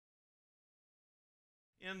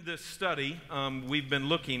In this study, we've been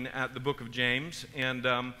looking at the book of James, and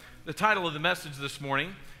the title of the message this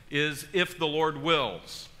morning is, If the Lord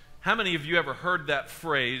Wills. How many of you ever heard that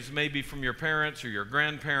phrase, maybe from your parents or your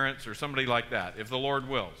grandparents or somebody like that, if the Lord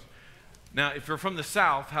wills? Now, if you're from the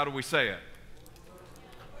South, how do we say it?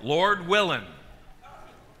 Lord willing.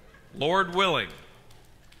 Lord willing.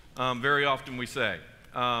 Very often we say.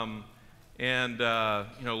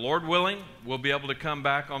 Lord willing, we'll be able to come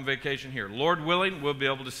back on vacation here. Lord willing, we'll be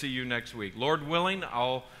able to see you next week. Lord willing,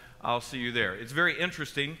 I'll see you there. It's very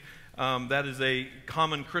interesting. That is a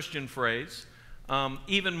common Christian phrase.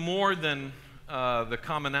 Even more than the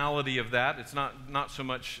commonality of that, it's not so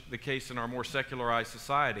much the case in our more secularized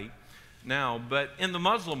society now, but in the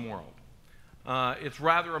Muslim world, it's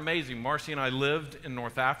rather amazing. Marcy and I lived in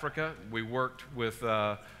North Africa. We worked with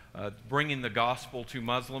bringing the gospel to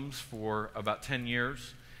Muslims for about 10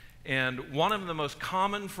 years. And one of the most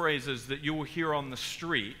common phrases that you will hear on the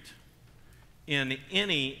street in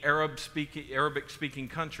any Arabic-speaking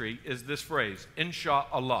country is this phrase,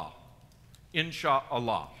 Insha'Allah.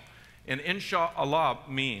 Insha'Allah. And Insha'Allah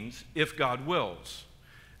means, if God wills.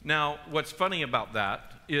 Now, what's funny about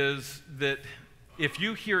that is that if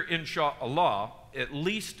you hear Insha'Allah, at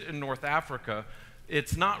least in North Africa,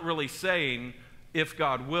 it's not really saying, if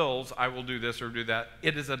God wills, I will do this or do that.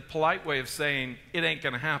 It is a polite way of saying, it ain't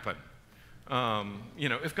going to happen.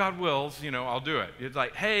 If God wills, I'll do it. It's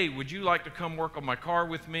like, hey, would you like to come work on my car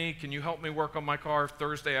with me? Can you help me work on my car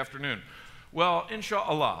Thursday afternoon? Well,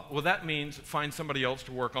 Insha'Allah. Well, that means find somebody else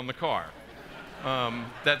to work on the car.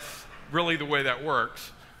 That's really the way that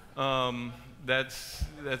works.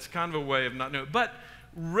 That's kind of a way of not knowing. But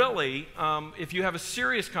really, if you have a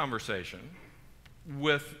serious conversation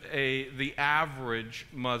with the average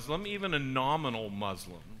Muslim, even a nominal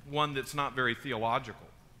Muslim, one that's not very theological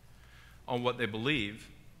on what they believe,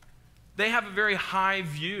 they have a very high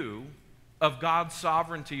view of God's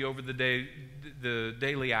sovereignty over the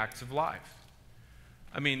daily acts of life.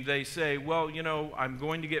 I mean, they say, well, I'm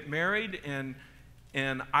going to get married and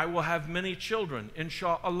I will have many children,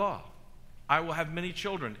 Insha'Allah. I will have many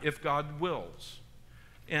children if God wills.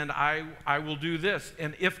 And I will do this,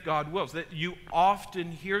 and if God wills. That you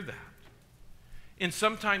often hear that. And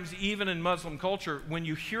sometimes even in Muslim culture, when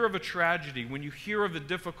you hear of a tragedy, when you hear of a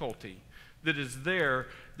difficulty that is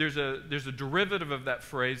there's a derivative of that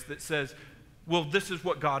phrase that says, well, this is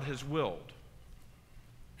what God has willed.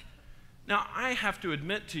 Now, I have to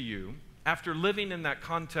admit to you, after living in that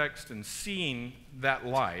context and seeing that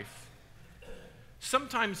life,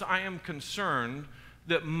 sometimes I am concerned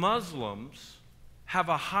that Muslims have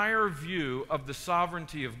a higher view of the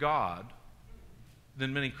sovereignty of God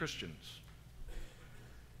than many Christians.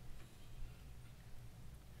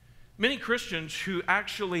 Many Christians who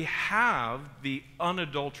actually have the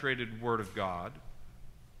unadulterated Word of God,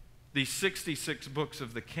 the 66 books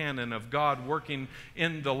of the canon of God working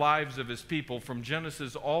in the lives of His people from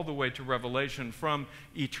Genesis all the way to Revelation, from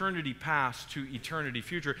eternity past to eternity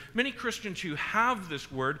future. Many Christians who have this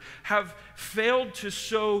Word have failed to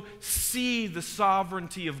so see the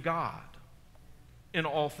sovereignty of God in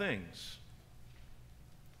all things.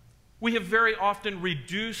 We have very often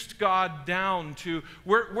reduced God down to,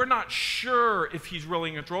 we're not sure if He's really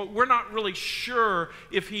in control. We're not really sure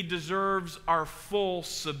if He deserves our full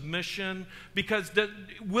submission. Because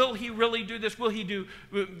will He really do this? Will He do,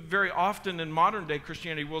 very often in modern day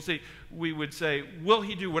Christianity, we would say, will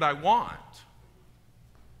He do what I want?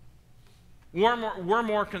 We're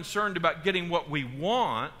more concerned about getting what we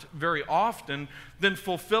want very often than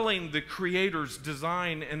fulfilling the Creator's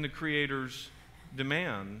design and the Creator's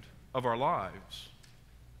demand of our lives.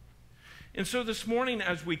 And so this morning,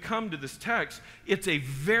 as we come to this text, it's a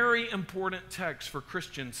very important text for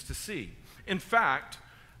Christians to see. In fact,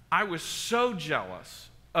 I was so jealous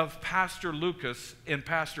of Pastor Lucas and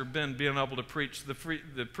Pastor Ben being able to preach the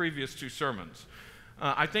previous two sermons.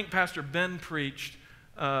 I think Pastor Ben preached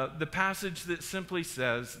the passage that simply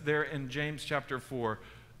says there in James chapter 4,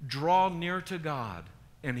 draw near to God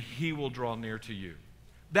and He will draw near to you.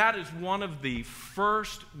 That is one of the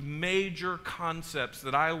first major concepts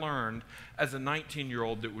that I learned as a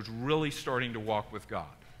 19-year-old that was really starting to walk with God.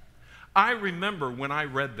 I remember when I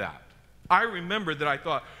read that. I remember that I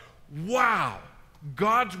thought, wow,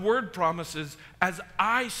 God's Word promises as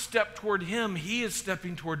I step toward Him, He is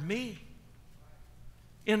stepping toward me.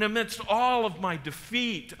 And amidst all of my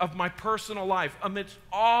defeat of my personal life, amidst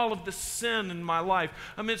all of the sin in my life,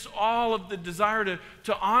 amidst all of the desire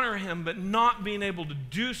to honor Him but not being able to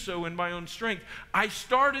do so in my own strength, I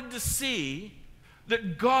started to see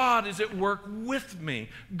that God is at work with me.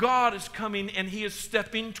 God is coming and He is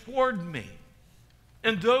stepping toward me.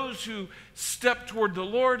 And those who step toward the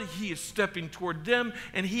Lord, he is stepping toward them,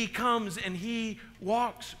 and he comes and he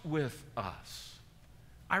walks with us.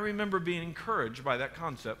 I remember being encouraged by that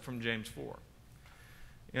concept from James 4.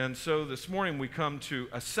 And so this morning we come to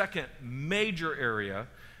a second major area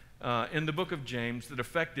in the book of James that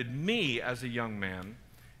affected me as a young man.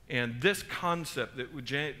 And this concept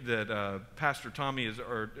that Pastor Tommy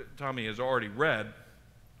has already read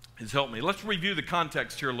has helped me. Let's review the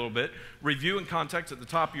context here a little bit. Review and context at the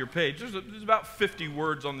top of your page. There's about 50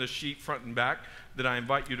 words on this sheet, front and back, that I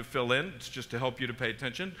invite you to fill in. It's just to help you to pay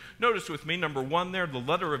attention. Notice with me, number one there, the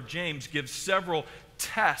letter of James gives several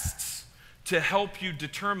tests to help you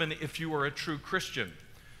determine if you are a true Christian.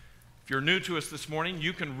 If you're new to us this morning,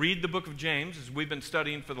 you can read the book of James, as we've been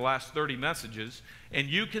studying for the last 30 messages, and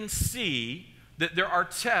you can see that there are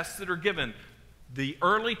tests that are given. The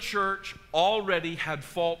early church already had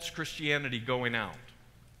false Christianity going out.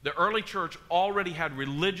 The early church already had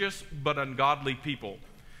religious but ungodly people.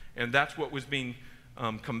 And that's what was being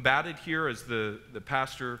combated here as the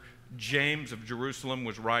pastor James of Jerusalem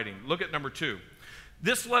was writing. Look at number 2.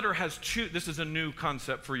 This letter has this is a new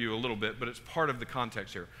concept for you a little bit, but it's part of the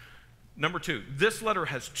context here. Number 2, this letter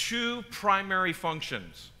has 2 primary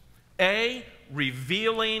functions. A,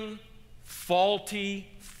 revealing faulty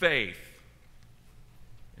faith.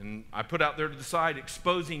 And I put out there to the side,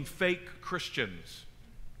 exposing fake Christians.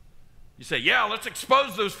 You say, yeah, let's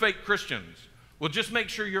expose those fake Christians. Well, just make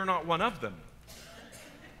sure you're not one of them.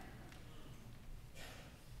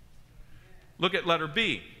 Look at letter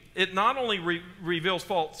B. It not only reveals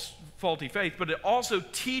faulty faith, but it also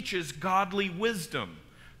teaches godly wisdom.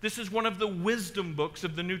 This is one of the wisdom books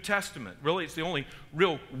of the New Testament. Really, it's the only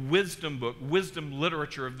real wisdom book, wisdom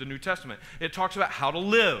literature of the New Testament. It talks about how to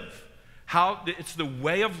live. It's the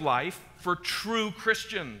way of life for true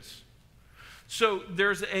Christians. So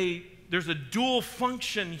there's a dual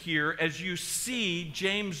function here as you see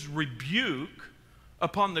James' rebuke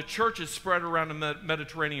upon the churches spread around the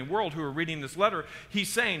Mediterranean world who are reading this letter. He's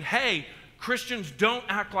saying, hey, Christians don't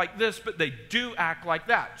act like this, but they do act like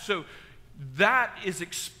that. So that is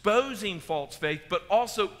exposing false faith, but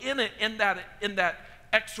also in that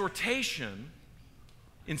exhortation,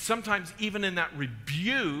 and sometimes even in that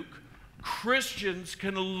rebuke, Christians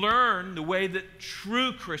can learn the way that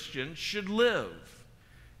true Christians should live.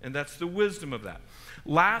 And that's the wisdom of that.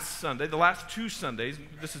 Last Sunday, the last 2 Sundays,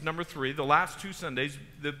 this is number 3, the last 2 Sundays,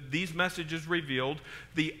 these messages revealed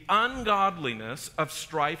the ungodliness of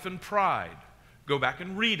strife and pride. Go back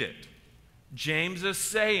and read it. James is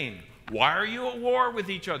saying, why are you at war with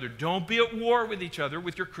each other? Don't be at war with each other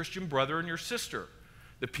with your Christian brother and your sister,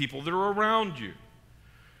 the people that are around you.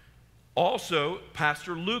 Also,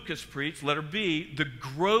 Pastor Lucas preached, letter B, the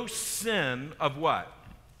gross sin of what?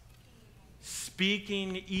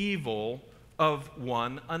 Speaking evil of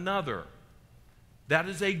one another. That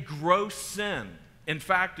is a gross sin. In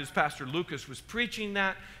fact, as Pastor Lucas was preaching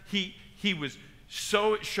that, he was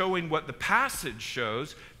showing what the passage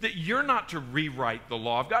shows, that you're not to rewrite the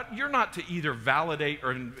law of God. You're not to either validate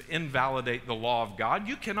or invalidate the law of God.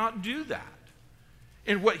 You cannot do that.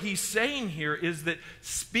 And what he's saying here is that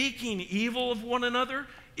speaking evil of one another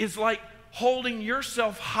is like holding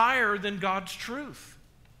yourself higher than God's truth.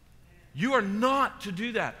 You are not to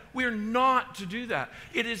do that. We are not to do that.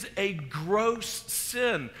 It is a gross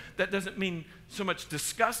sin. That doesn't mean so much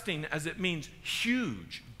disgusting as it means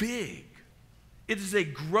huge, big. It is a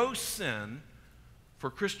gross sin for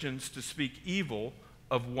Christians to speak evil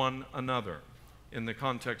of one another in the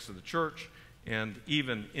context of the church and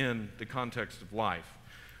even in the context of life.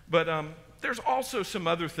 But there's also some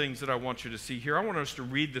other things that I want you to see here. I want us to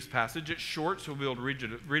read this passage. It's short, so we'll be able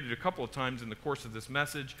to read it a couple of times in the course of this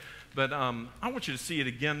message. But I want you to see it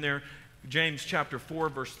again there. James chapter 4,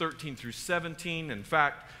 verse 13 through 17. In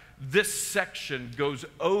fact, this section goes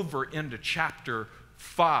over into chapter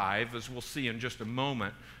 5, as we'll see in just a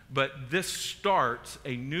moment. But this starts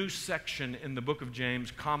a new section in the book of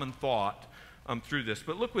James, common thought, through this.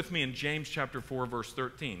 But look with me in James chapter 4, verse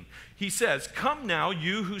 13. He says, "Come now,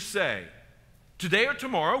 you who say, today or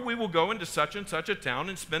tomorrow we will go into such and such a town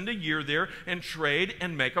and spend a year there and trade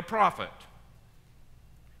and make a profit.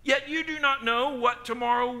 Yet you do not know what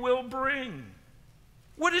tomorrow will bring.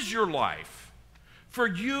 What is your life? For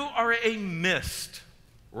you are a mist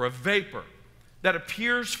or a vapor that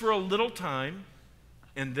appears for a little time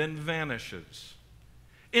and then vanishes.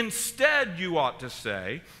 Instead, you ought to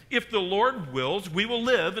say, if the Lord wills, we will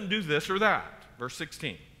live and do this or that." Verse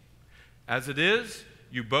 16. "As it is,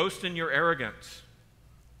 you boast in your arrogance.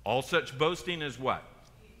 All such boasting is what?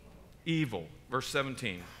 Evil." Verse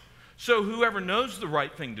 17. "So whoever knows the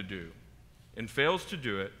right thing to do and fails to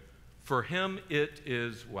do it For him it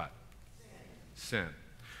is what? Sin.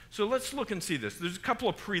 So let's look and see this. There's a couple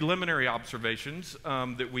of preliminary observations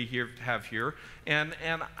that we have here. And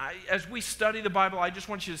as we study the Bible, I just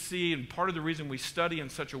want you to see, and part of the reason we study in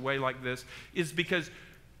such a way like this is because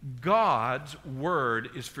God's Word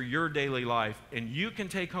is for your daily life, and you can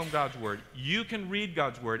take home God's Word. You can read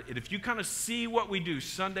God's Word, and if you kind of see what we do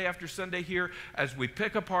Sunday after Sunday here, as we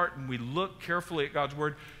pick apart and we look carefully at God's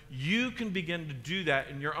Word, you can begin to do that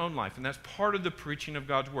in your own life. And that's part of the preaching of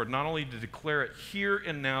God's Word, not only to declare it here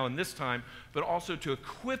and now in this time, but also to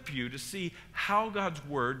equip you to see how God's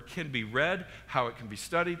Word can be read, how it can be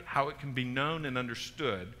studied, how it can be known and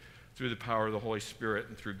understood through the power of the Holy Spirit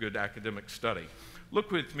and through good academic study. Look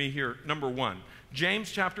with me here, number 1. James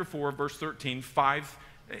chapter 4, verse 13, 5,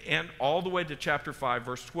 and all the way to chapter 5,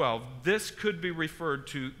 verse 12. This could be referred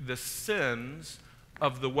to the sins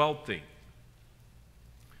of the wealthy.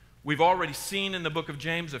 We've already seen in the book of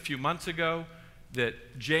James a few months ago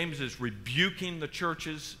that James is rebuking the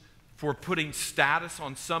churches for putting status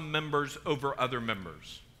on some members over other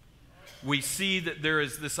members. We see that there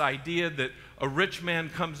is this idea that a rich man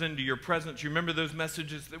comes into your presence. You remember those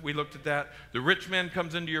messages that we looked at that? The rich man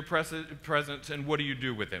comes into your presence, and what do you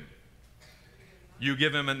do with him? You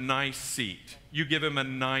give him a nice seat. You give him a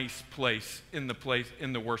nice place in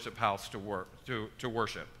the worship house to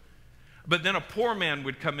worship. But then a poor man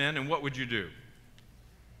would come in, and what would you do?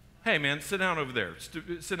 Hey, man, sit down over there.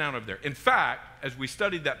 Sit down over there. In fact, as we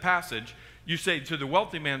studied that passage, you say to the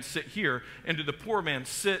wealthy man, sit here, and to the poor man,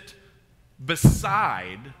 sit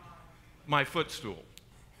beside my footstool.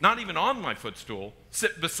 Not even on my footstool,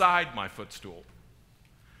 sit beside my footstool.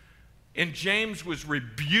 And James was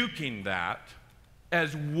rebuking that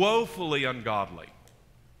as woefully ungodly.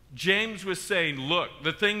 James was saying, look,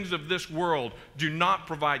 the things of this world do not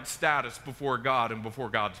provide status before God and before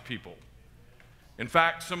God's people. In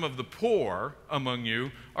fact, some of the poor among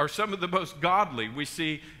you are some of the most godly. We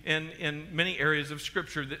see in many areas of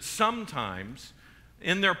Scripture that sometimes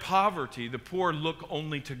in their poverty, the poor look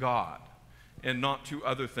only to God and not to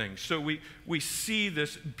other things. So we see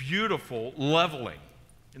this beautiful leveling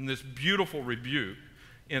and this beautiful rebuke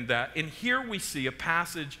in that. And here we see a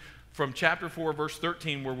passage from chapter 4, verse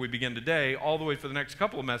 13, where we begin today, all the way for the next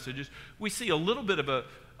couple of messages. We see a little bit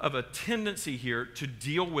of a tendency here to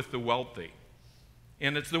deal with the wealthy.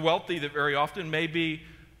 And it's the wealthy that very often may be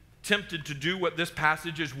tempted to do what this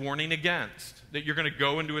passage is warning against. That you're going to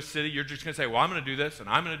go into a city, you're just going to say, well, I'm going to do this, and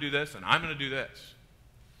I'm going to do this, and I'm going to do this.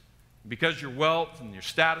 Because your wealth and your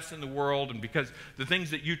status in the world, and because the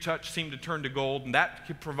things that you touch seem to turn to gold, and that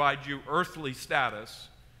could provide you earthly status,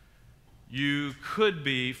 you could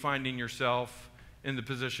be finding yourself in the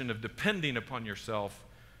position of depending upon yourself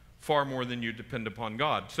far more than you depend upon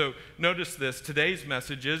God. So notice this, today's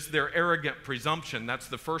message is their arrogant presumption. That's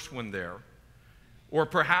the first one there. Or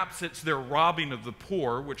perhaps it's their robbing of the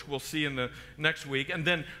poor, which we'll see in the next week. And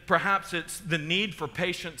then perhaps it's the need for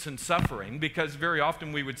patience and suffering, because very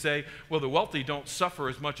often we would say, well, the wealthy don't suffer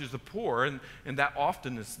as much as the poor, and that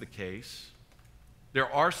often is the case. There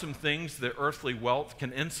are some things that earthly wealth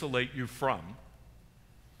can insulate you from.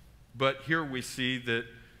 But here we see that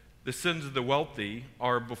the sins of the wealthy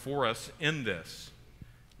are before us in this.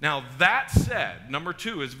 Now, that said, number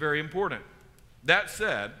 2 is very important. That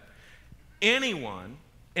said, anyone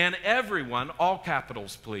and everyone, all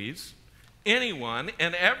capitals please, anyone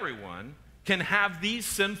and everyone can have these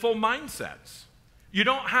sinful mindsets. You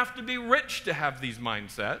don't have to be rich to have these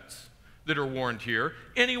mindsets that are warned here.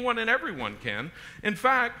 Anyone and everyone can. In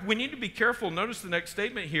fact, we need to be careful. Notice the next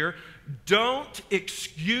statement here. Don't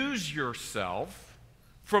excuse yourself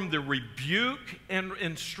from the rebuke and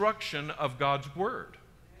instruction of God's Word.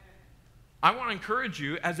 I want to encourage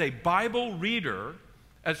you as a Bible reader,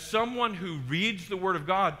 as someone who reads the Word of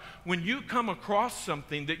God, when you come across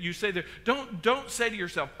something that you say there, don't say to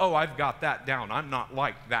yourself, oh, I've got that down. I'm not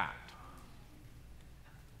like that.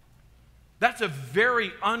 That's a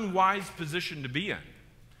very unwise position to be in.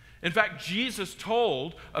 In fact, Jesus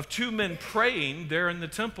told of 2 men praying there in the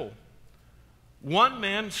temple. One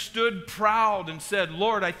man stood proud and said,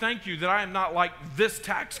 Lord, I thank you that I am not like this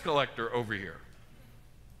tax collector over here.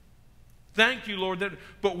 Thank you, Lord.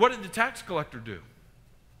 But what did the tax collector do?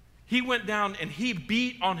 He went down and he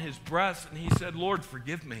beat on his breast and he said, Lord,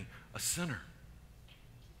 forgive me, a sinner.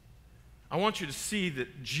 I want you to see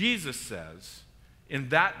that Jesus says, in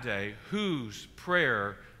that day, whose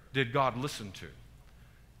prayer did God listen to?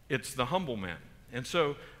 It's the humble man. And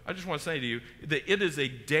so I just want to say to you that it is a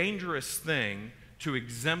dangerous thing to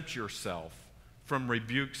exempt yourself from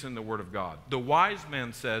rebukes in the Word of God. The wise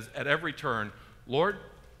man says at every turn, Lord,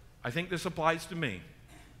 I think this applies to me.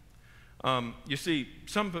 You see,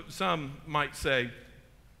 some might say,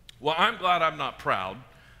 well, I'm glad I'm not proud.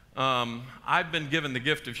 I've been given the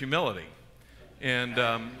gift of humility. And,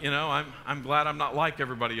 I'm glad I'm not like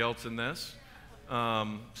everybody else in this.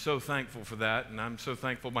 So thankful for that. And I'm so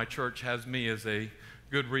thankful my church has me as a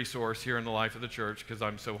good resource here in the life of the church because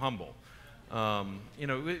I'm so humble.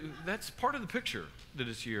 That's part of the picture that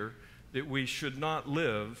is here, that we should not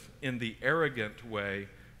live in the arrogant way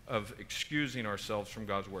of excusing ourselves from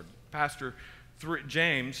God's word. Pastor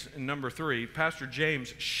James, in number 3, Pastor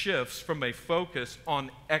James shifts from a focus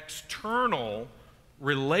on external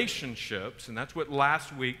relationships, and that's what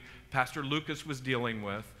last week Pastor Lucas was dealing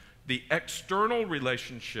with, the external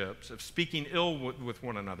relationships of speaking ill with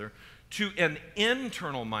one another, to an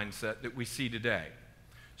internal mindset that we see today.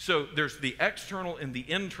 So there's the external and the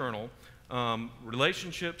internal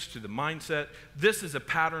relationships to the mindset. This is a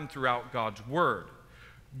pattern throughout God's word.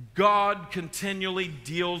 God continually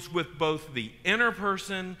deals with both the inner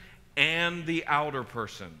person and the outer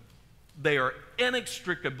person. They are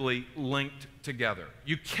inextricably linked together.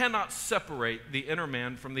 You cannot separate the inner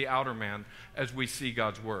man from the outer man as we see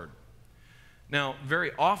God's word. Now,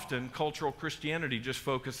 very often, cultural Christianity just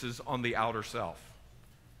focuses on the outer self.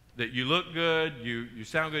 That you look good, you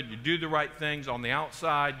sound good, you do the right things on the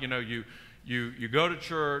outside, you go to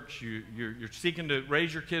church, you're seeking to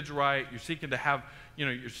raise your kids right, you're seeking to have,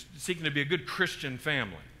 you're seeking to be a good Christian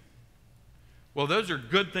family. Well, those are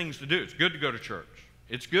good things to do. It's good to go to church.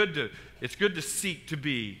 It's good to seek to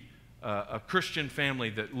be a Christian family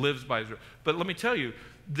that lives by His word. But let me tell you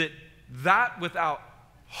that without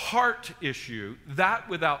heart issue, that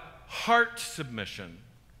without heart submission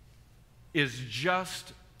is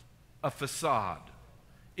just a facade.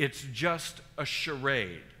 It's just a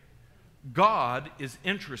charade. God is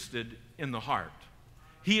interested in the heart.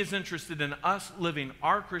 He is interested in us living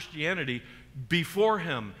our Christianity before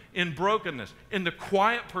Him in brokenness, in the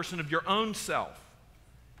quiet person of your own self,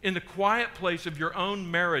 in the quiet place of your own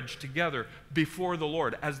marriage together before the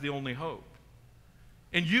Lord as the only hope.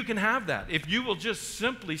 And you can have that if you will just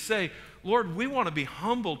simply say, Lord, we want to be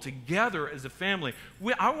humble together as a family.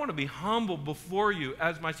 I want to be humble before you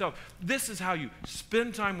as myself. This is how you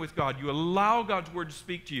spend time with God. You allow God's word to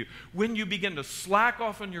speak to you. When you begin to slack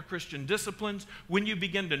off on your Christian disciplines, when you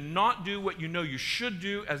begin to not do what you know you should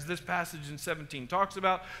do, as this passage in 17 talks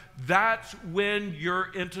about, that's when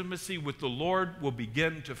your intimacy with the Lord will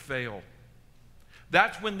begin to fail.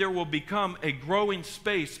 That's when there will become a growing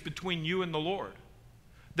space between you and the Lord.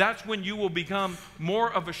 That's when you will become more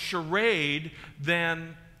of a charade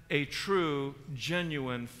than a true,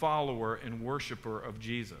 genuine follower and worshiper of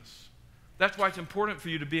Jesus. That's why it's important for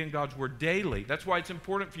you to be in God's Word daily. That's why it's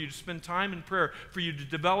important for you to spend time in prayer, for you to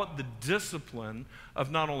develop the discipline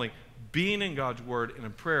of not only being in God's Word and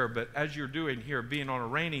in prayer, but as you're doing here, being on a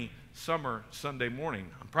rainy summer Sunday morning.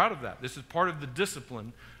 I'm proud of that. This is part of the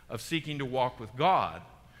discipline of seeking to walk with God.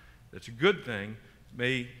 That's a good thing.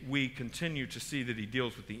 May we continue to see that He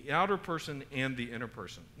deals with the outer person and the inner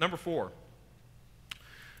person. Number 4,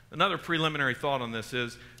 another preliminary thought on this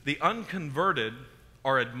is the unconverted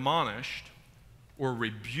are admonished or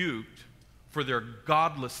rebuked for their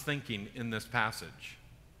godless thinking in this passage.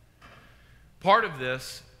 Part of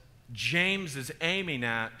this, James is aiming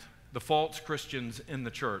at the false Christians in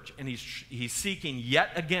the church, and he's seeking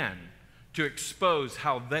yet again to expose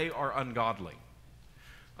how they are ungodly.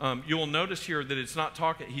 You will notice here that it's not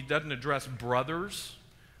talking, he doesn't address brothers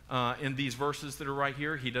in these verses that are right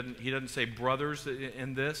here. He doesn't say brothers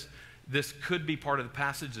in this. This could be part of the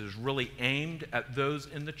passage that is really aimed at those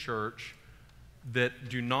in the church that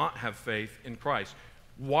do not have faith in Christ.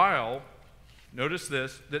 While, notice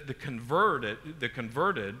this, that the converted,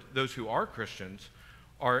 those who are Christians,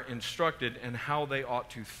 are instructed in how they ought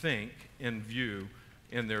to think in view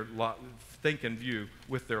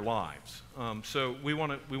with their lives. So we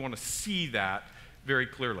want to see that very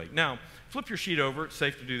clearly. Now, flip your sheet over. It's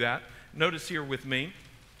safe to do that. Notice here with me,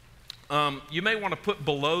 you may want to put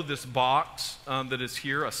below this box that is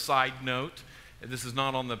here a side note. This is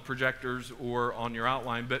not on the projectors or on your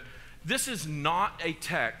outline, but this is not a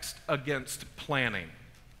text against planning.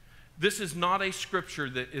 This is not a scripture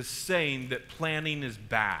that is saying that planning is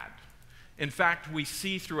bad. In fact, we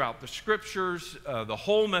see throughout the scriptures, the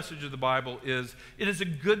whole message of the Bible is, it is a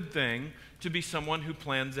good thing to be someone who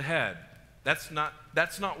plans ahead. That's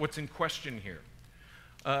not what's in question here.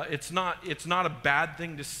 It's not a bad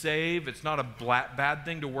thing to save. It's not a bad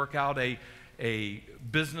thing to work out a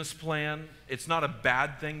business plan. It's not a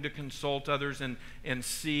bad thing to consult others and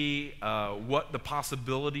see what the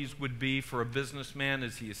possibilities would be for a businessman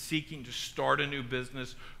as he is seeking to start a new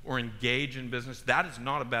business or engage in business. That is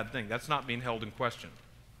not a bad thing. That's not being held in question.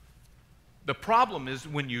 The problem is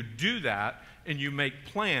when you do that and you make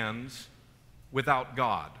plans without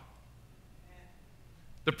God.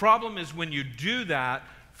 The problem is when you do that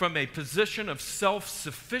from a position of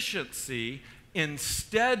self-sufficiency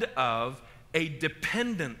instead of a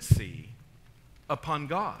dependency upon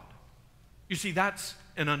God. You see, that's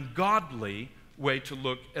an ungodly way to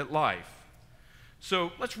look at life.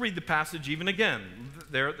 So let's read the passage even again.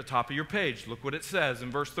 There at the top of your page, look what it says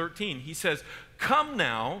in verse 13. He says, "Come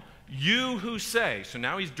now, you who say," so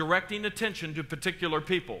now he's directing attention to particular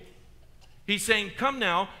people. He's saying, "Come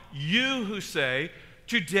now, you who say,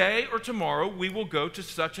 today or tomorrow we will go to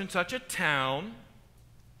such and such a town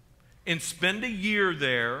and spend a year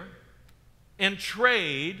there and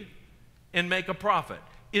trade and make a profit."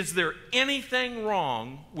 Is there anything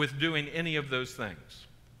wrong with doing any of those things?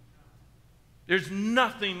 There's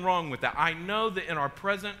nothing wrong with that. I know that in our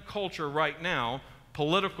present culture right now,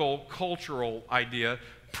 political, cultural idea,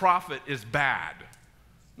 profit is bad.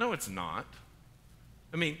 No, it's not.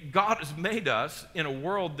 I mean, God has made us in a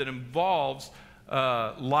world that involves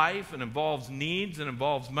life and involves needs and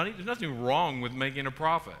involves money. There's nothing wrong with making a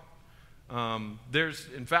profit.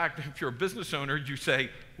 In fact, if you're a business owner, you say,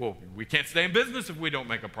 well, we can't stay in business if we don't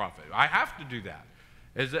make a profit. I have to do that.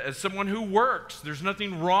 As someone who works, there's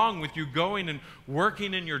nothing wrong with you going and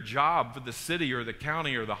working in your job for the city or the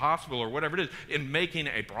county or the hospital or whatever it is and making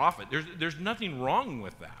a profit. There's nothing wrong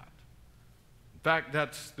with that. In fact,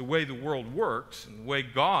 that's the way the world works and the way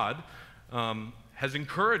God has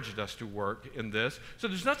encouraged us to work in this. So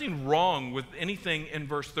there's nothing wrong with anything in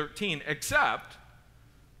verse 13 except,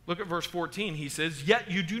 look at verse 14. He says,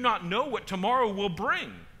 "Yet you do not know what tomorrow will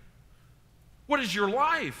bring." What is your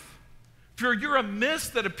life? For you're a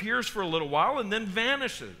mist that appears for a little while and then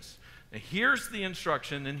vanishes. Now here's the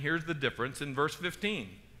instruction and here's the difference in verse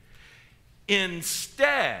 15.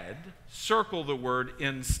 Instead, circle the word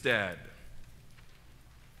instead.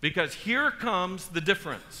 Because here comes the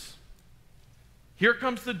difference. Here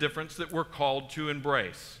comes the difference that we're called to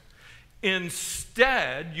embrace.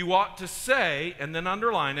 Instead, you ought to say, and then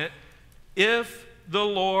underline it, "if the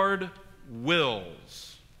Lord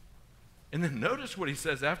wills." And then notice what he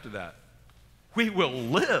says after that. We will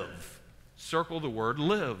live. Circle the word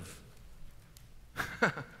live.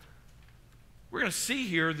 We're going to see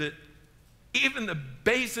here that even the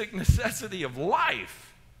basic necessity of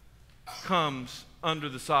life comes under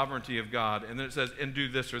the sovereignty of God. And then it says, and do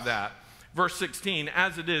this or that. Verse 16,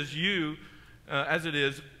 as it is, you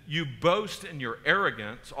boast in your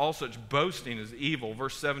arrogance. All such boasting is evil.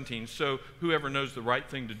 Verse 17, so whoever knows the right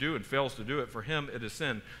thing to do and fails to do it, for him it is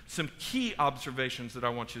sin. Some key observations that I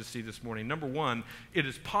want you to see this morning. Number one, it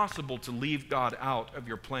is possible to leave God out of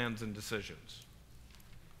your plans and decisions.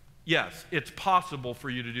 Yes, it's possible for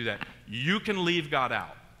you to do that. You can leave God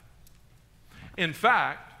out. In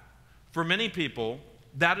fact, for many people,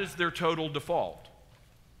 that is their total default.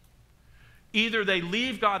 Either they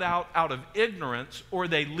leave God out of ignorance or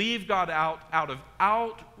they leave God out of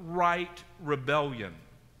outright rebellion.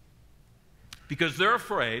 Because they're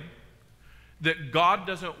afraid that God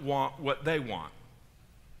doesn't want what they want.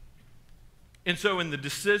 And so in the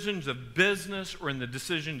decisions of business or in the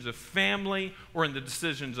decisions of family or in the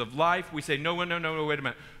decisions of life, we say, no, wait a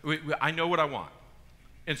minute. I know what I want.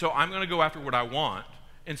 And so I'm going to go after what I want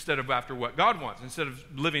instead of after what God wants. Instead of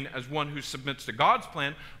living as one who submits to God's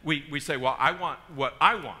plan, we say, well, I want what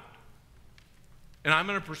I want. And I'm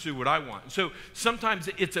going to pursue what I want. So sometimes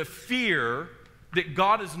it's a fear that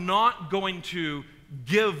God is not going to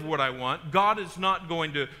give what I want. God is not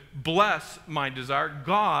going to bless my desire.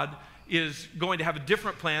 God is going to have a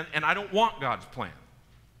different plan, and I don't want God's plan.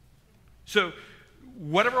 So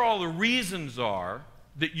whatever all the reasons are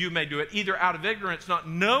that you may do it, either out of ignorance, not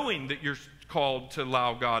knowing that you're called to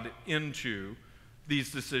allow God into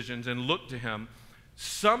these decisions and look to Him,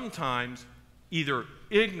 sometimes either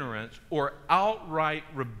ignorance or outright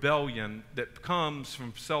rebellion that comes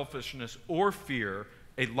from selfishness or fear,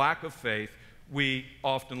 a lack of faith, we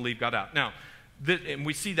often leave God out. Now, and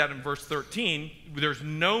we see that in verse 13. There's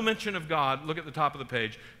no mention of God. Look at the top of the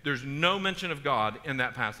page. There's no mention of God in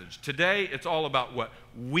that passage. Today, it's all about what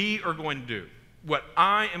we are going to do, what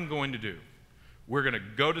I am going to do. We're going to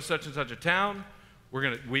go to such and such a town.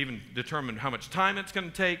 We even determine how much time it's going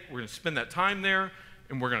to take. We're going to spend that time there,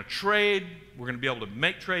 and we're going to trade. We're going to be able to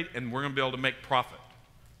make trade, and we're going to be able to make profit.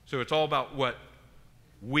 So it's all about what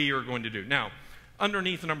we are going to do. Now,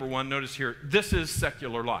 underneath number one, notice here, this is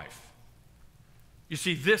secular life. You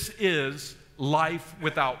see, this is life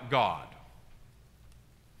without God.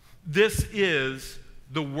 This is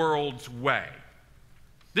the world's way.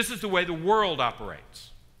 This is the way the world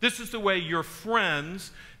operates. This is the way your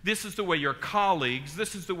friends This is the way your colleagues,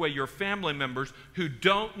 this is the way your family members who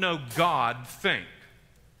don't know God think.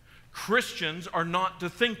 Christians are not to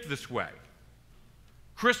think this way.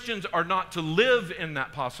 Christians are not to live in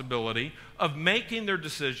that possibility of making their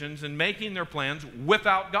decisions and making their plans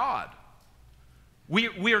without God.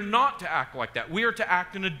 We are not to act like that. We are to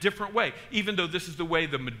act in a different way, even though this is the way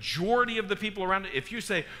the majority of the people around it. If you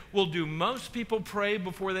say, well, do most people pray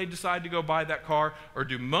before they decide to go buy that car? Or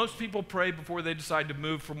do most people pray before they decide to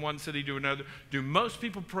move from one city to another? Do most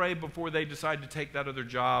people pray before they decide to take that other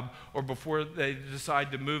job? Or before they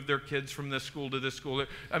decide to move their kids from this school to this school?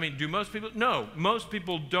 I mean, do most people? No, most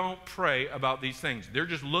people don't pray about these things. They're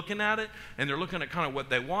just looking at it, and they're looking at kind of what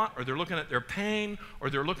they want, or they're looking at their pain, or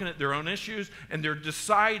they're looking at their own issues, and they're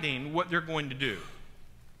deciding what they're going to do.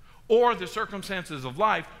 Or the circumstances of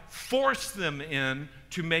life force them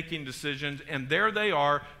into making decisions, and there they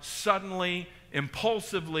are, suddenly,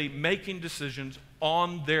 impulsively making decisions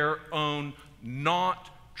on their own,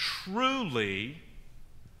 not truly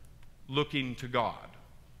looking to God.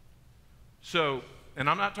 So, and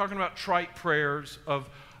I'm not talking about trite prayers of,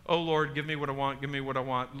 oh Lord, give me what I want, give me what I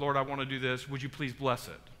want. Lord, I want to do this. Would you please bless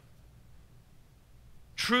it?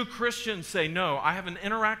 True Christians say, no, I have an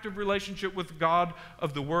interactive relationship with God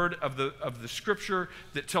of the Word, of the Scripture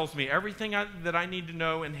that tells me everything that I need to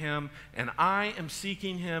know in Him, and I am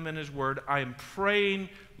seeking Him in His Word. I am praying,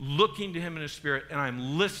 looking to Him in His Spirit, and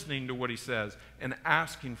I'm listening to what He says and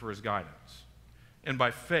asking for His guidance. And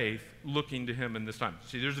by faith, looking to Him in this time.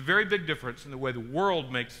 See, there's a very big difference in the way the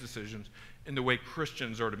world makes decisions and the way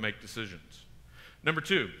Christians are to make decisions. Number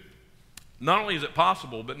two, not only is it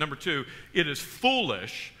possible, but number two, it is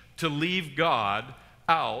foolish to leave God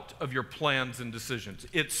out of your plans and decisions.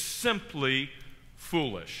 It's simply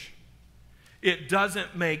foolish. It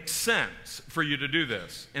doesn't make sense for you to do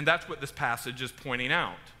this. And that's what this passage is pointing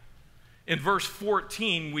out. In verse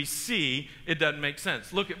 14, we see it doesn't make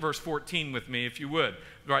sense. Look at verse 14 with me, if you would,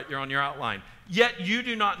 right there on your outline. Yet you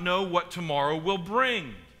do not know what tomorrow will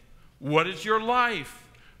bring. What is your life?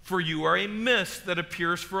 For you are a mist that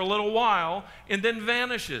appears for a little while and then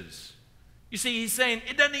vanishes. You see, he's saying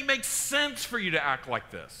it doesn't even make sense for you to act like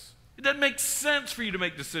this. It doesn't make sense for you to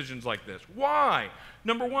make decisions like this. Why?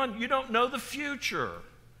 Number one, you don't know the future.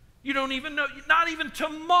 You don't even know, not even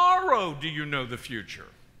tomorrow do you know the future.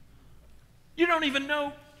 You don't even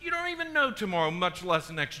know tomorrow, much less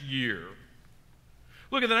next year.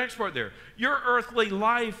 Look at the next part there. Your earthly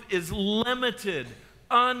life is limited,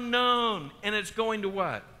 unknown, and it's going to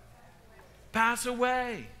what? Pass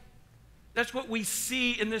away. That's what we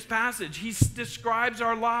see in this passage. He describes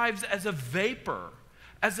our lives as a vapor,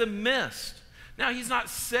 as a mist. Now, he's not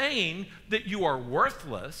saying that you are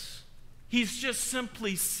worthless. He's just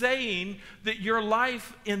simply saying that your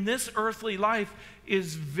life in this earthly life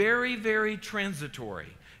is very, very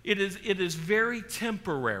transitory. It is very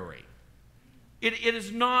temporary. It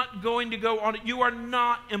is not going to go on. You are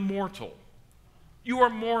not immortal. You are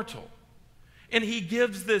mortal. And he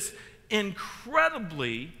gives this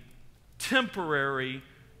incredibly temporary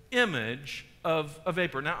image of a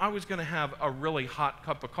vapor. Now, I was going to have a really hot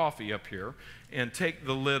cup of coffee up here and take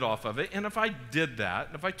the lid off of it. And if I did that,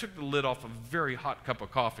 if I took the lid off of a very hot cup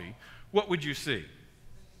of coffee, what would you see?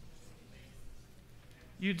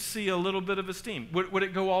 You'd see a little bit of a steam. Would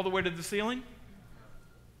it go all the way to the ceiling?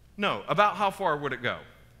 No. About how far would it go?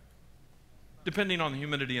 Depending on the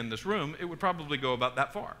humidity in this room, it would probably go about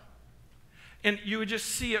that far. And you would just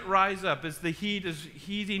see it rise up as the heat is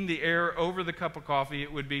heating the air over the cup of coffee.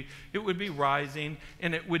 It would be rising,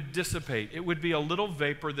 and it would dissipate. It would be a little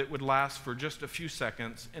vapor that would last for just a few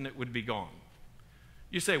seconds, and it would be gone.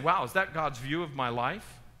 You say, wow, is that God's view of my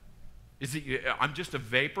life? I'm just a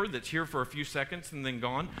vapor that's here for a few seconds and then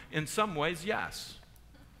gone? In some ways, yes.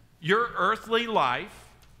 Your earthly life,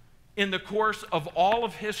 in the course of all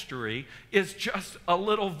of history, is just a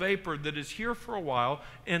little vapor that is here for a while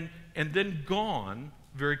and then gone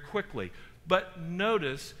very quickly. But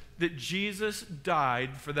notice that Jesus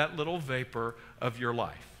died for that little vapor of your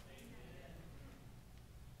life.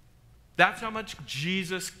 That's how much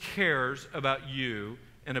Jesus cares about you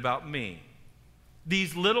and about me.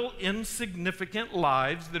 These little insignificant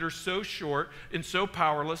lives that are so short and so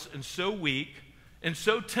powerless and so weak and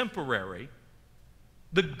so temporary,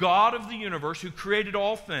 the God of the universe who created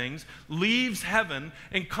all things leaves heaven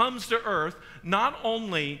and comes to earth not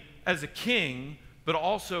only as a king, but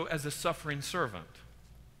also as a suffering servant.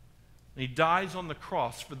 And he dies on the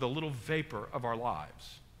cross for the little vapor of our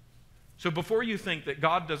lives. So before you think that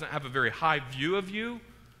God doesn't have a very high view of you,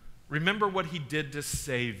 remember what he did to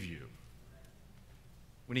save you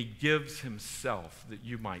when he gives himself that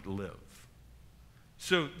you might live.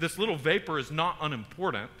 So this little vapor is not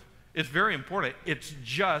unimportant. It's very important. It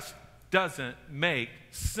just doesn't make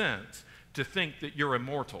sense to think that you're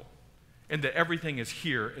immortal and that everything is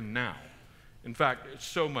here and now. In fact, it's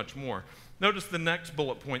so much more. Notice the next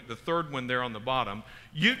bullet point, the third one there on the bottom.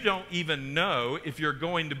 You don't even know if you're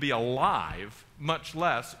going to be alive, much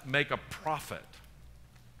less make a profit.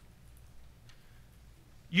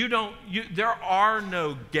 There are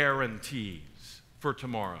no guarantees for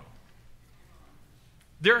tomorrow.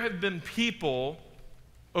 There have been people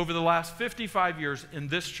over the last 55 years in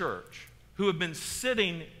this church who have been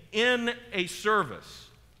sitting in a service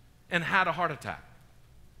and had a heart attack.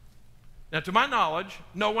 Now, to my knowledge,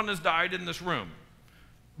 no one has died in this room,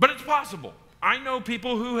 but it's possible. I know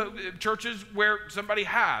people who have churches where somebody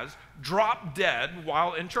has dropped dead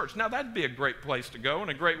while in church. Now, that'd be a great place to go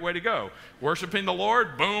and a great way to go. Worshiping the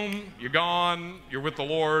Lord, boom, you're gone, you're with the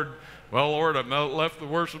Lord. Well, Lord, I left the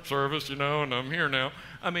worship service, and I'm here now.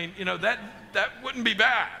 I mean, that wouldn't be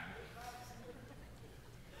bad.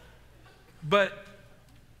 But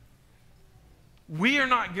we are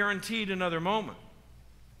not guaranteed another moment.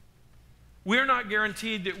 We're not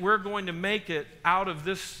guaranteed that we're going to make it out of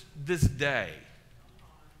this day.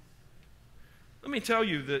 Let me tell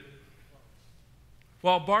you that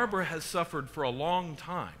while Barbara has suffered for a long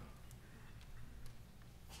time,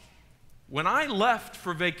 when I left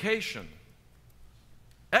for vacation,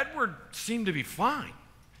 Edward seemed to be fine.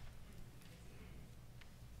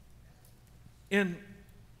 And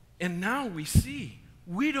now we see,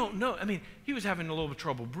 we don't know. I mean, he was having a little bit of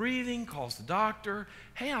trouble breathing, calls the doctor.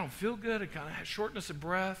 Hey, I don't feel good. I kind of had shortness of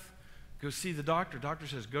breath. Go see the doctor. Doctor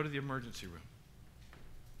says, go to the emergency room.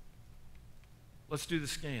 Let's do the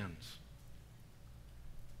scans.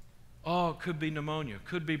 Oh, it could be pneumonia.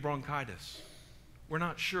 Could be bronchitis. We're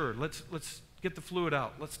not sure. Let's get the fluid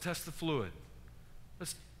out. Let's test the fluid.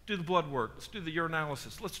 Let's do the blood work. Let's do the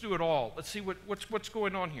urinalysis. Let's do it all. Let's see what's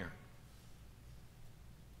going on here.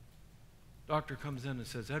 Doctor comes in and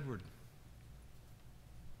says, Edward,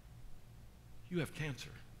 you have cancer.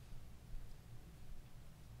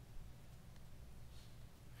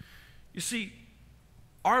 You see,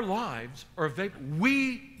 our lives are vapor.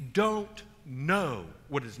 We don't know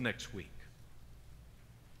what is next week.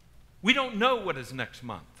 We don't know what is next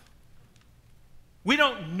month. We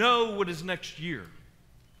don't know what is next year.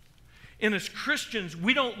 And as Christians,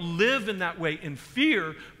 we don't live in that way in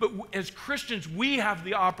fear, but as Christians, we have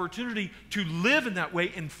the opportunity to live in that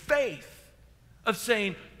way in faith of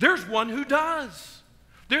saying, there's one who does.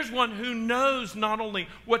 There's one who knows not only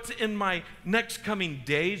what's in my next coming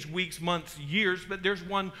days, weeks, months, years, but there's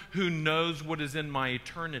one who knows what is in my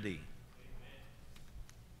eternity.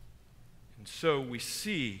 And so we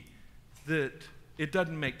see that it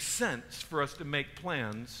doesn't make sense for us to make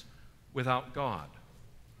plans without God.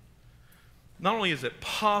 Not only is it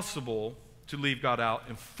possible to leave God out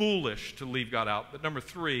and foolish to leave God out, but number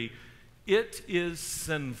three, it is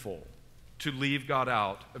sinful to leave God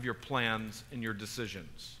out of your plans and your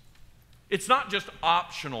decisions. It's not just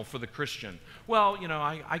optional for the Christian. Well,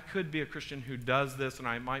 I could be a Christian who does this, and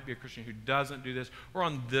I might be a Christian who doesn't do this, or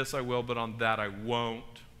on this I will, but on that I won't.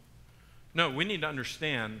 No, we need to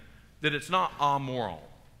understand that it's not amoral.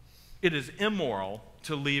 It is immoral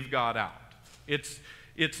to leave God out. It's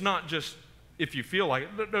not just if you feel like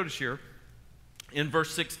it. Notice here in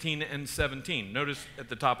verse 16 and 17. Notice at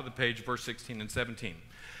the top of the page, verse 16 and 17.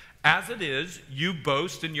 As it is, you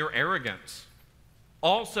boast in your arrogance.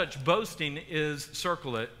 All such boasting is,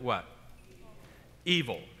 circle it, what?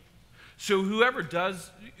 Evil. So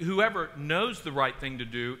whoever knows the right thing to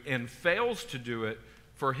do and fails to do it,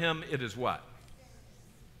 for him it is what?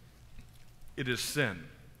 It is sin.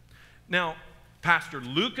 Now, Pastor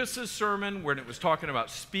Lucas's sermon, when it was talking about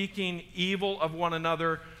speaking evil of one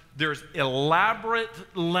another, there's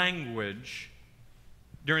elaborate language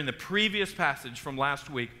during the previous passage from last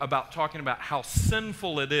week about talking about how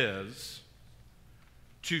sinful it is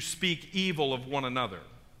to speak evil of one another,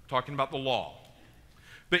 talking about the law.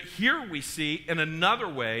 But here we see, in another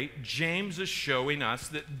way, James is showing us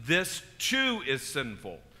that this too is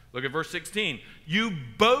sinful. Look at verse 16. You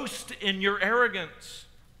boast in your arrogance.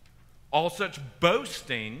 All such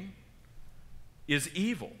boasting is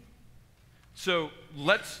evil. So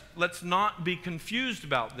let's not be confused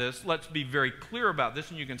about this. Let's be very clear about this,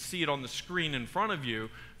 and you can see it on the screen in front of you.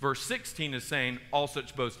 Verse 16 is saying all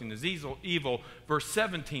such boasting is evil. Verse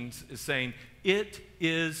 17 is saying it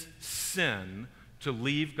is sin to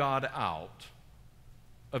leave God out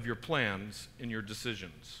of your plans and your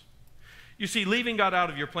decisions. You see, leaving God out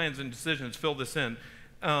of your plans and decisions, fill this in,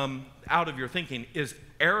 out of your thinking, is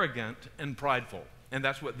arrogant and prideful. And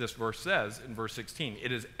that's what this verse says in verse 16.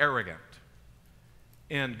 It is arrogant.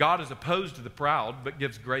 And God is opposed to the proud, but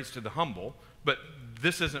gives grace to the humble. But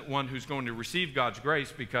this isn't one who's going to receive God's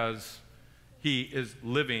grace because he is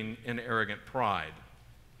living in arrogant pride.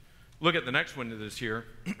 Look at the next one that is here.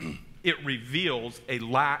 It reveals a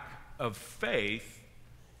lack of faith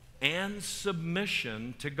and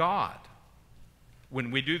submission to God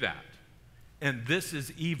when we do that. And this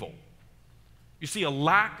is evil. You see, a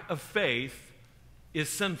lack of faith is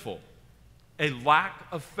sinful. A lack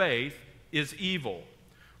of faith is evil.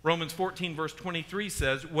 Romans 14 verse 23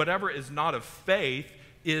 says, whatever is not of faith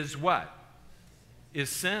is what? Is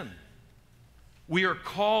sin. We are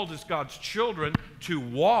called as God's children to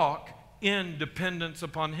walk in dependence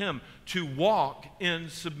upon him, to walk in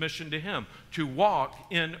submission to him, to walk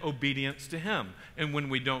in obedience to him. And when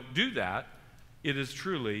we don't do that, it is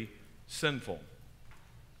truly sinful.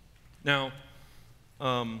 Now,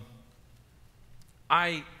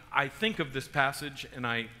 I think of this passage and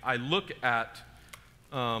I look at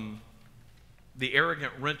the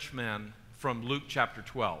arrogant rich man from Luke chapter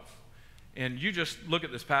 12. And you just look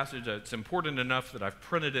at this passage. It's important enough that I've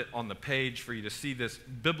printed it on the page for you to see this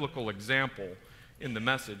biblical example in the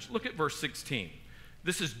message. Look at verse 16.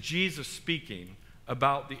 This is Jesus speaking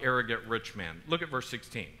about the arrogant rich man. Look at verse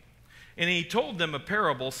 16. And he told them a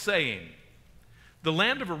parable saying, the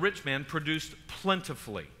land of a rich man produced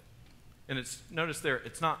plentifully. And it's, notice there,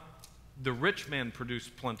 it's not the rich man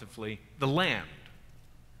produced plentifully, the land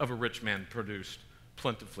of a rich man produced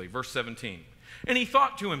plentifully. Verse 17. And he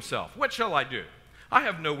thought to himself, what shall I do? I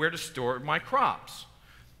have nowhere to store my crops.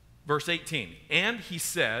 Verse 18. And he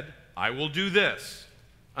said, I will do this.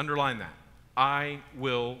 Underline that. I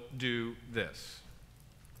will do this.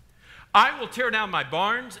 I will tear down my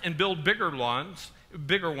barns and build bigger ones,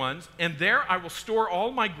 and there I will store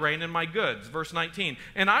all my grain and my goods. Verse 19.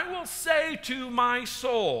 And I will say to my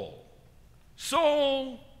soul,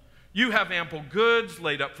 soul, you have ample goods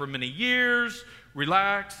laid up for many years.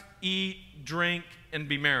 Relax, eat, drink, and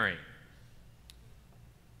be merry.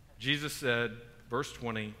 Jesus said, verse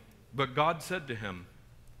 20, but God said to him,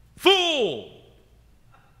 fool!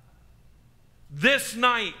 This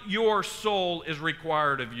night your soul is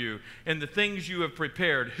required of you, and the things you have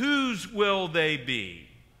prepared, whose will they be?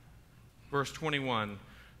 Verse 21,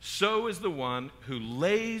 so is the one who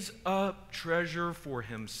lays up treasure for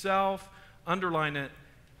himself, underline it,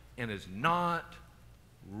 and is not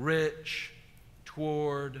rich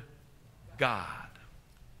toward God.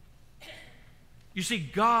 You see,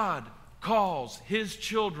 God calls his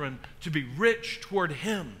children to be rich toward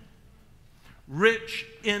him, rich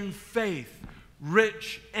in faith,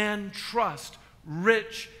 rich in trust,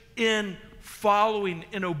 rich in following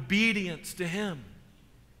in obedience to him.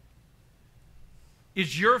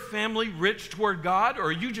 Is your family rich toward God, or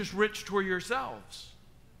are you just rich toward yourselves?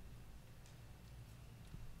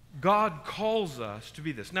 God calls us to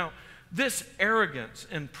be this. Now, this arrogance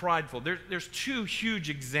and prideful, there's two huge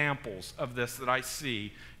examples of this that I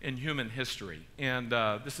see in human history. And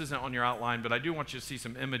this isn't on your outline, but I do want you to see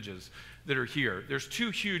some images that are here. There's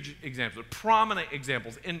two huge examples, prominent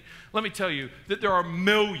examples. And let me tell you that there are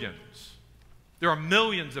millions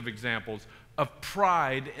of examples of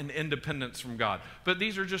pride and independence from God. But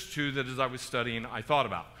these are just two that as I was studying, I thought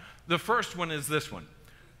about. The first one is this one,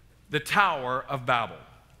 the Tower of Babel.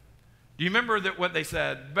 Do you remember that what they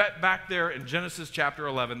said back there in Genesis chapter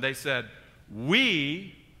 11? They said,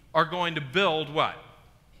 we are going to build what?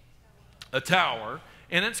 A tower.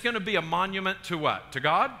 And it's going to be a monument to what? To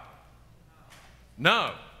God?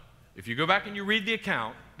 No. If you go back and you read the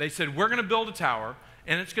account, they said, we're going to build a tower,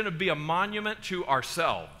 and it's going to be a monument to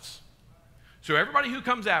ourselves. So everybody who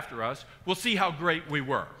comes after us will see how great we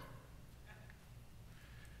were.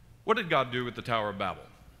 What did God do with the Tower of Babel?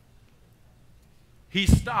 He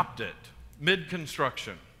stopped it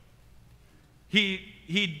mid-construction.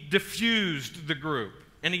 He diffused the group,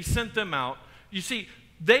 and he sent them out. You see,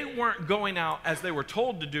 they weren't going out as they were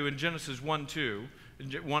told to do in Genesis 1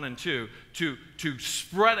 and 2 to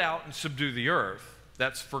spread out and subdue the earth.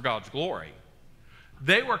 That's for God's glory.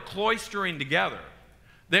 They were cloistering together.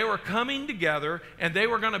 They were coming together, and they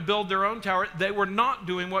were going to build their own tower. They were not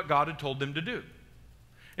doing what God had told them to do.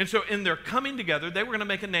 And so in their coming together, they were going to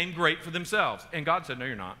make a name great for themselves. And God said, no,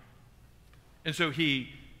 you're not. And so he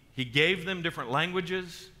gave them different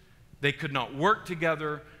languages. They could not work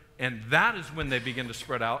together. And that is when they began to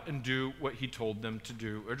spread out and do what he told them to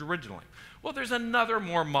do originally. Well, there's another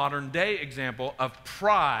more modern day example of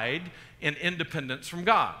pride and independence from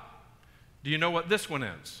God. Do you know what this one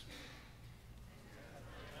is?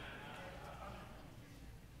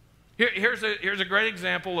 Here's a great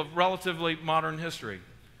example of relatively modern history.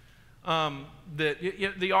 The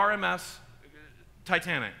RMS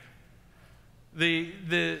Titanic.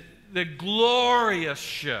 the glorious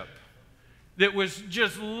ship that was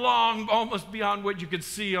just long, almost beyond what you could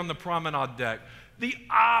see on the promenade deck. The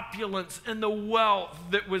opulence and the wealth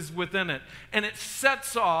that was within it. And it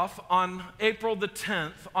sets off on April the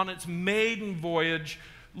 10th on its maiden voyage,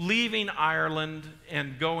 leaving Ireland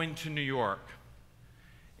and going to New York.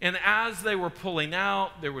 And as they were pulling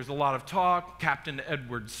out, there was a lot of talk. Captain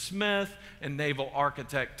Edward Smith and naval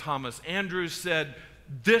architect Thomas Andrews said,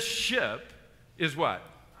 this ship is what?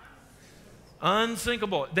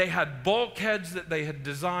 Unsinkable. They had bulkheads that they had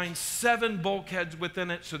designed, 7 bulkheads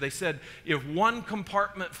within it. So they said, if one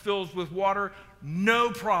compartment fills with water,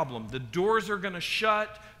 no problem. The doors are going to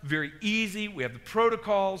shut. Very easy. We have the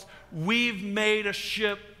protocols. We've made a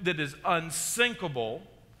ship that is unsinkable.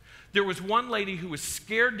 There was one lady who was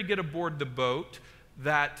scared to get aboard the boat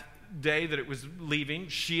that day that it was leaving,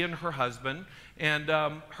 she and her husband. And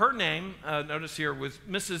her name, notice here, was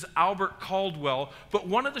Mrs. Albert Caldwell. But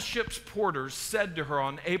one of the ship's porters said to her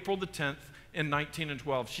on April the 10th in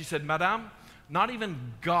 1912, she said, Madame, not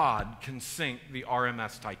even God can sink the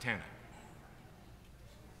RMS Titanic.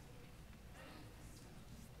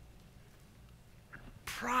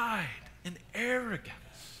 Pride and arrogance.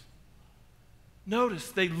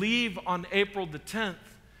 Notice they leave on April the 10th,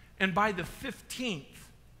 and by the 15th,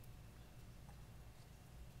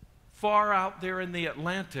 far out there in the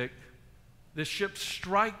Atlantic, the ship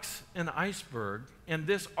strikes an iceberg, and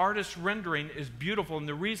this artist's rendering is beautiful. And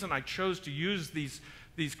the reason I chose to use these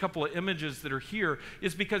couple of images that are here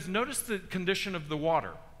is because notice the condition of the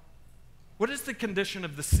water. What is the condition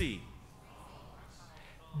of the sea?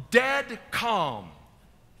 Dead calm.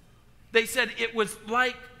 They said it was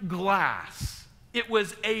like glass.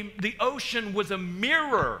 The ocean was a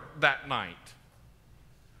mirror that night.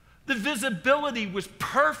 The visibility was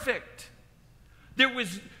perfect. There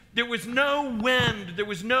was no wind, there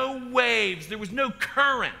was no waves, there was no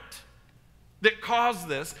current that caused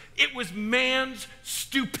this. It was man's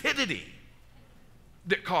stupidity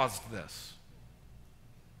that caused this.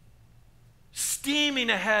 Steaming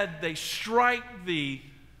ahead, they strike the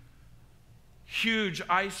huge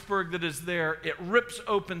iceberg that is there. It rips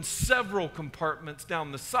open several compartments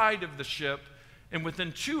down the side of the ship, and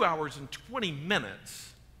within 2 hours and 20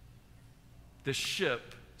 minutes, the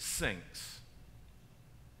ship sinks.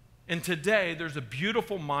 And today, there's a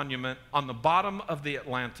beautiful monument on the bottom of the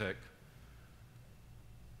Atlantic.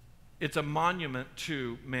 It's a monument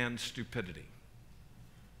to man's stupidity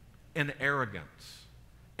and arrogance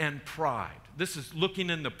and pride. This is looking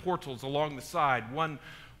in the portals along the side.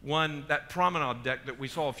 That promenade deck that we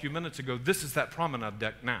saw a few minutes ago, this is that promenade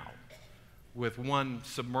deck now, with one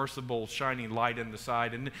submersible shining light in the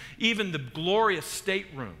side. And even the glorious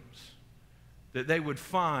staterooms, that they would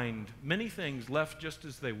find many things left just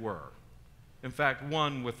as they were. In fact,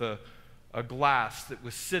 one with a glass that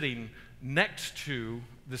was sitting next to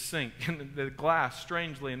the sink. And the glass,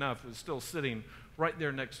 strangely enough, was still sitting right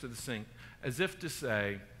there next to the sink, as if to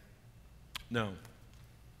say, no,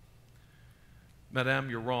 Madame,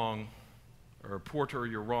 you're wrong, or Porter,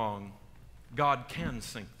 you're wrong. God can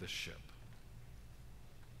sink this ship.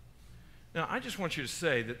 Now, I just want you to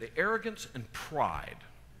say that the arrogance and pride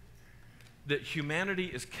that humanity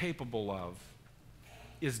is capable of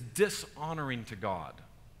is dishonoring to God.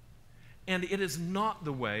 And it is not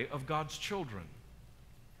the way of God's children.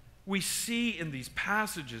 We see in these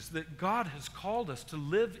passages that God has called us to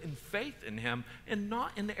live in faith in Him and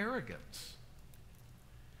not in arrogance.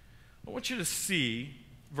 I want you to see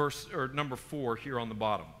number 4 here on the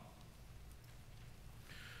bottom.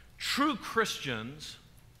 True Christians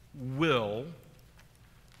will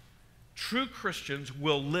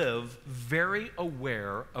live very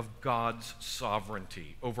aware of God's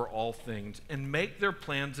sovereignty over all things and make their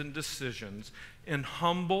plans and decisions in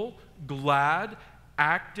humble, glad,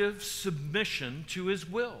 active submission to His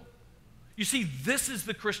will. You see, this is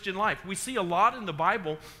the Christian life. We see a lot in the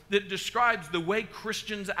Bible that describes the way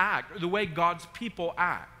Christians act, or the way God's people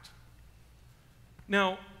act.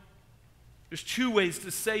 Now, there's 2 ways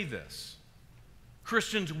to say this.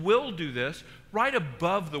 Christians will do this. Right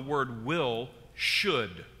above the word will,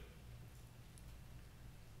 should.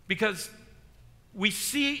 Because we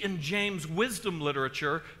see in James' wisdom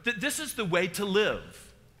literature that this is the way to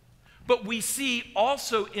live. But we see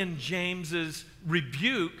also in James's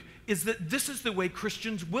rebuke is that this is the way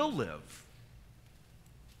Christians will live.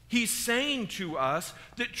 He's saying to us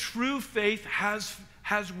that true faith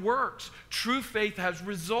has works. True faith has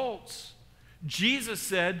results. Jesus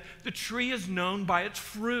said the tree is known by its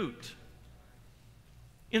fruit.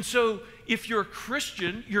 And so, if you're a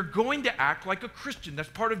Christian, you're going to act like a Christian. That's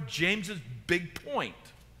part of James's big point.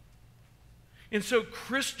 And so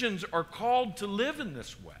Christians are called to live in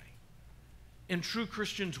this way. And true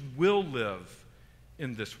Christians will live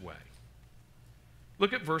in this way.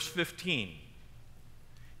 Look at verse 15.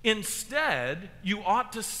 Instead, you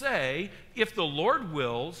ought to say, if the Lord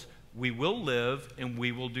wills, we will live and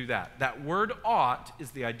we will do that. That word ought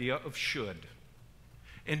is the idea of should.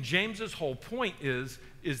 And James's whole point is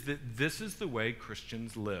that this is the way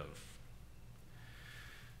Christians live.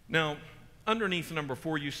 Now, underneath number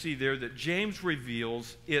 4, you see there that James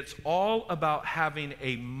reveals it's all about having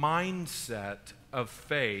a mindset of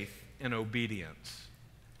faith and obedience.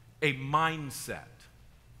 A mindset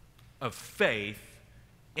of faith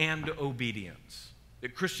and obedience.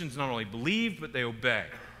 That Christians not only believe, but they obey.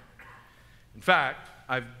 In fact,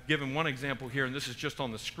 I've given one example here, and this is just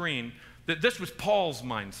on the screen, that this was Paul's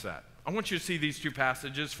mindset. I want you to see these two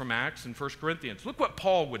passages from Acts and 1 Corinthians. Look what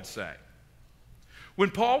Paul would say. When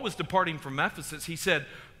Paul was departing from Ephesus, he said,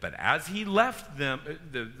 but as he left them,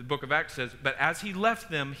 the book of Acts says, but as he left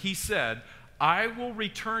them, he said, I will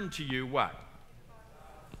return to you, what?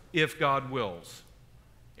 If God wills.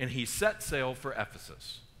 And he set sail for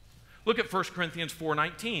Ephesus. Look at 1 Corinthians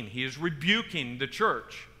 4:19. He is rebuking the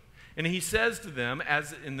church. And he says to them,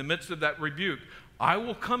 as in the midst of that rebuke, I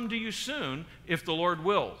will come to you soon if the Lord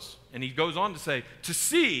wills. And he goes on to say, to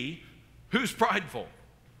see who's prideful.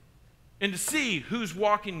 And to see who's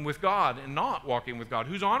walking with God and not walking with God,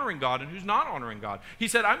 who's honoring God and who's not honoring God. He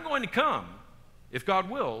said, I'm going to come, if God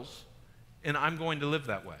wills, and I'm going to live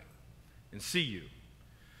that way and see you.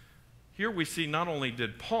 Here we see not only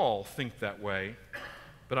did Paul think that way,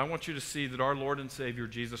 but I want you to see that our Lord and Savior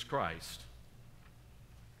Jesus Christ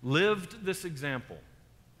lived this example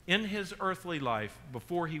in his earthly life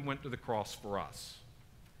before he went to the cross for us.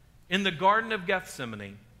 In the Garden of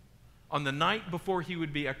Gethsemane, on the night before he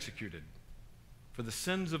would be executed for the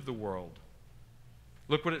sins of the world.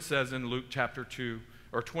 Look what it says in Luke chapter 2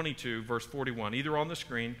 or 22 verse 41, either on the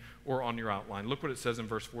screen or on your outline. Look what it says in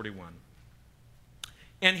verse 41.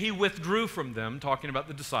 And he withdrew from them, talking about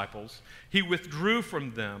the disciples, he withdrew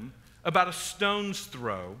from them about a stone's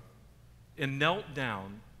throw and knelt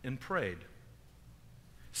down and prayed,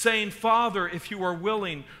 saying, Father, if you are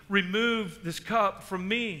willing, remove this cup from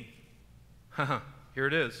me. Here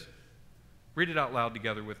it is. Read it out loud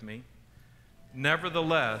together with me.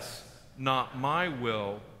 Nevertheless, not my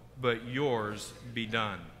will, but yours be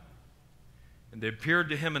done. And there appeared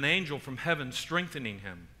to him an angel from heaven strengthening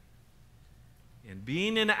him. And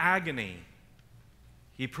being in agony,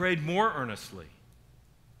 he prayed more earnestly,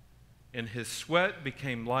 and his sweat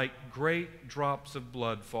became like great drops of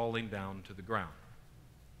blood falling down to the ground.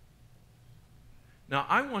 Now,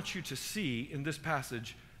 I want you to see in this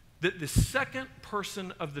passage that the second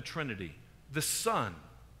person of the Trinity, the Son,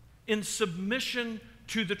 in submission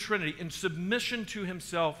to the Trinity, in submission to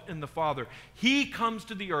himself and the Father, he comes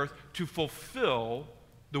to the earth to fulfill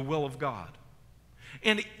the will of God.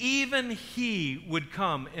 And even he would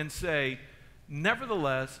come and say,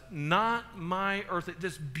 nevertheless, not my earthly,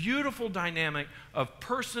 this beautiful dynamic of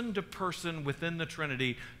person to person within the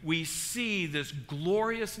Trinity, we see this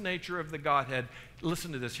glorious nature of the Godhead.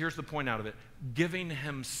 Listen to this, here's the point out of it, giving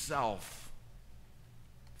himself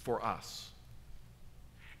for us.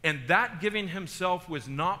 And that giving himself was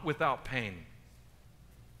not without pain.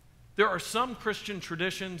 There are some Christian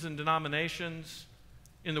traditions and denominations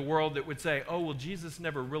in the world that would say, oh, well, Jesus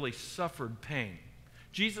never really suffered pain.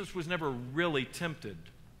 Jesus was never really tempted.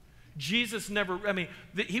 Jesus never,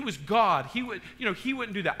 he was God. He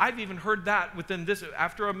wouldn't do that. I've even heard that within this,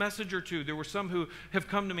 after a message or two, there were some who have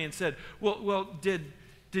come to me and said, well, did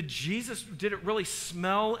Jesus, did it really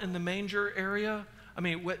smell in the manger area?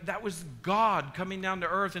 That was God coming down to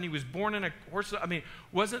earth, and he was born in a horse.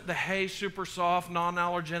 Wasn't the hay super soft,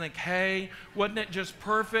 non-allergenic hay? Wasn't it just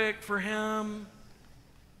perfect for him?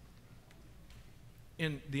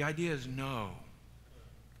 And the idea is no.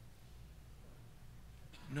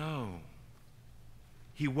 No.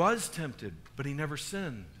 He was tempted, but he never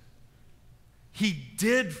sinned. He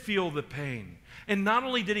did feel the pain. And not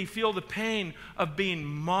only did he feel the pain of being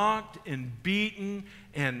mocked and beaten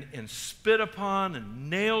and spit upon and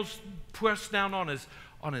nails pressed down on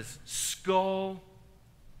his skull,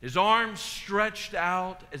 his arms stretched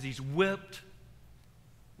out as he's whipped,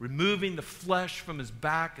 removing the flesh from his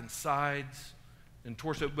back and sides and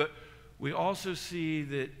torso. But we also see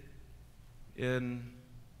that in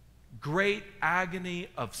great agony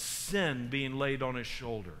of sin being laid on his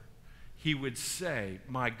shoulder, he would say,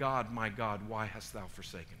 my God, why hast thou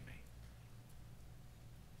forsaken me?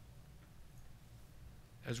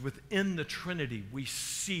 As within the Trinity, we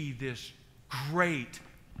see this great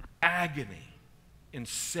agony in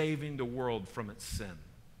saving the world from its sin.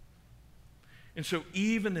 And so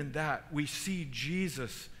even in that, we see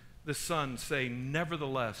Jesus, the Son, say,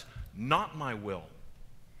 nevertheless, not my will,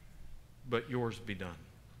 but yours be done.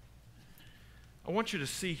 I want you to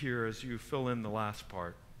see here as you fill in the last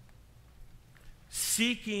part,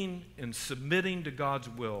 seeking and submitting to God's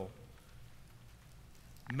will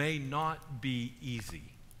may not be easy,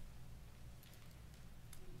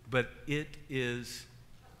 but it is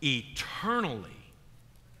eternally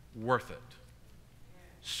worth it.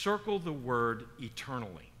 Circle the word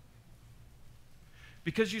eternally.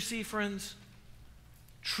 Because you see, friends,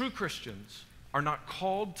 true Christians are not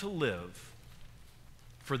called to live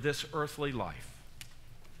for this earthly life,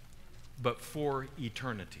 but for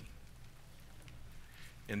eternity.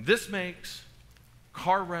 And this makes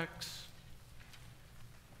car wrecks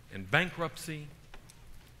and bankruptcy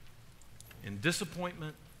and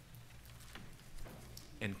disappointment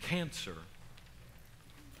and cancer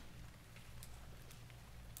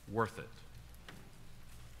worth it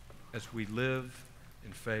as we live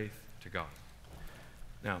in faith to God.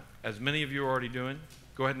 Now, as many of you are already doing,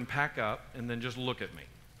 go ahead and pack up and then just look at me.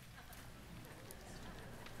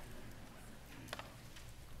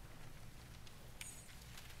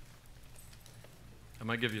 I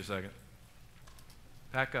might give you a second.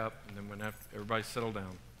 Pack up, and then when everybody settle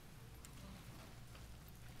down.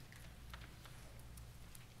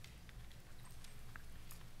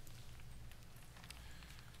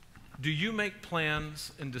 Do you make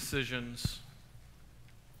plans and decisions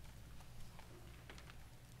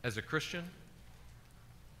as a Christian?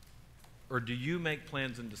 Or do you make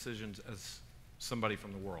plans and decisions as somebody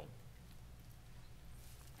from the world?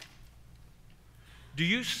 Do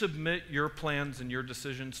you submit your plans and your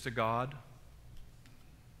decisions to God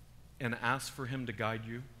and ask for Him to guide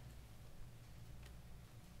you?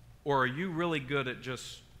 Or are you really good at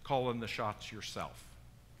just calling the shots yourself?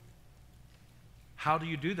 How do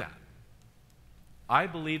you do that? I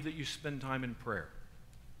believe that you spend time in prayer.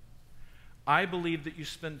 I believe that you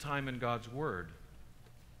spend time in God's Word.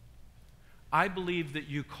 I believe that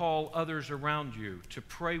you call others around you to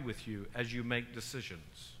pray with you as you make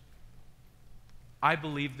decisions. I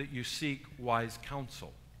believe that you seek wise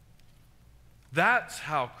counsel. That's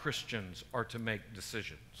how Christians are to make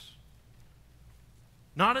decisions.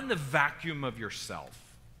 Not in the vacuum of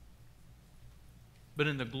yourself, but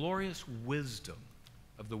in the glorious wisdom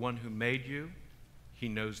of the one who made you. He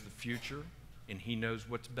knows the future, and He knows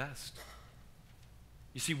what's best.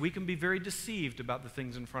 You see, we can be very deceived about the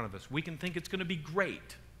things in front of us. We can think it's going to be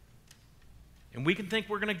great, and we can think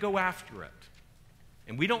we're going to go after it,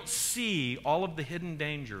 and we don't see all of the hidden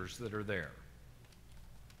dangers that are there.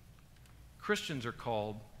 Christians are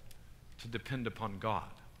called to depend upon God,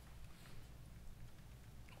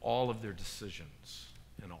 all of their decisions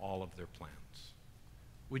and all of their plans.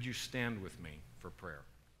 Would you stand with me for prayer?